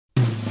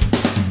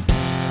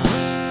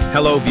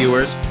Hello,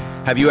 viewers.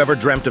 Have you ever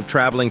dreamt of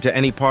traveling to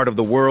any part of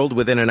the world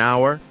within an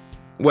hour?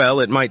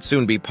 Well, it might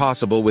soon be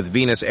possible with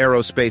Venus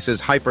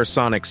Aerospace's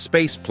hypersonic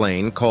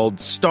spaceplane called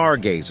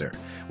Stargazer,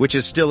 which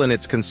is still in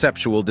its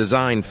conceptual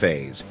design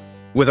phase.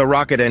 With a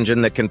rocket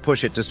engine that can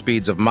push it to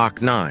speeds of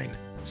Mach 9,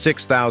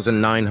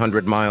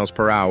 6,900 miles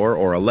per hour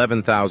or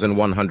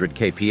 11,100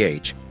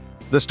 kph,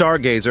 the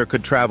Stargazer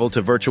could travel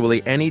to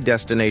virtually any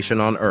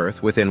destination on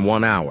Earth within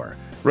 1 hour,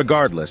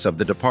 regardless of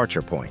the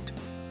departure point.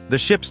 The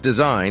ship's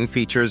design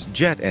features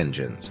jet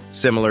engines,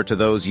 similar to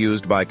those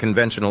used by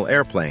conventional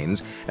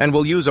airplanes, and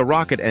will use a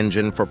rocket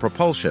engine for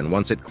propulsion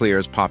once it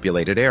clears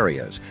populated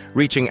areas,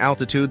 reaching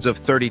altitudes of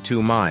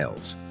 32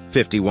 miles,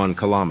 51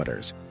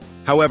 kilometers.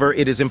 However,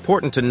 it is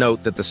important to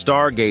note that the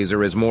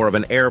Stargazer is more of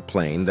an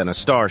airplane than a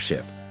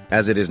starship,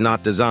 as it is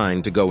not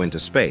designed to go into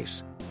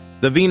space.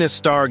 The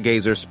Venus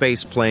Stargazer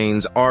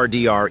spaceplane's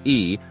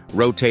RDRE,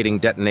 rotating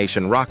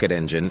detonation rocket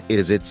engine,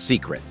 is its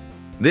secret.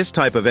 This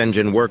type of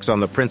engine works on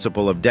the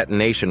principle of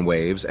detonation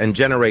waves and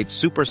generates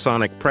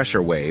supersonic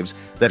pressure waves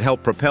that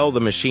help propel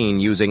the machine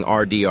using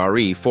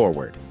RDRE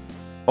forward.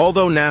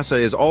 Although NASA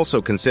is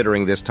also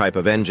considering this type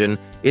of engine,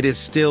 it is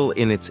still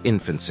in its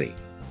infancy.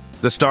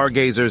 The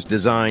Stargazer's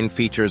design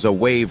features a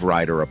wave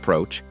rider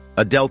approach,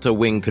 a delta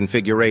wing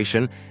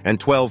configuration, and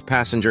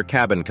 12-passenger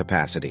cabin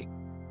capacity.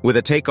 With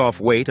a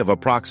takeoff weight of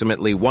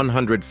approximately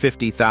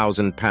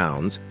 150,000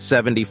 pounds,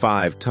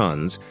 75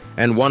 tons,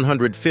 and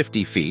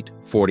 150 feet,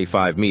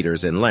 45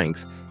 meters in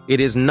length,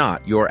 it is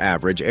not your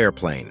average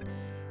airplane.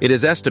 It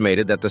is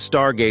estimated that the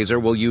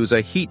Stargazer will use a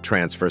heat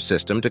transfer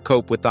system to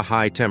cope with the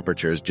high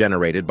temperatures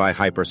generated by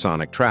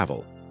hypersonic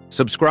travel.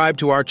 Subscribe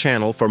to our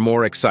channel for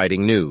more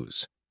exciting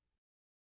news.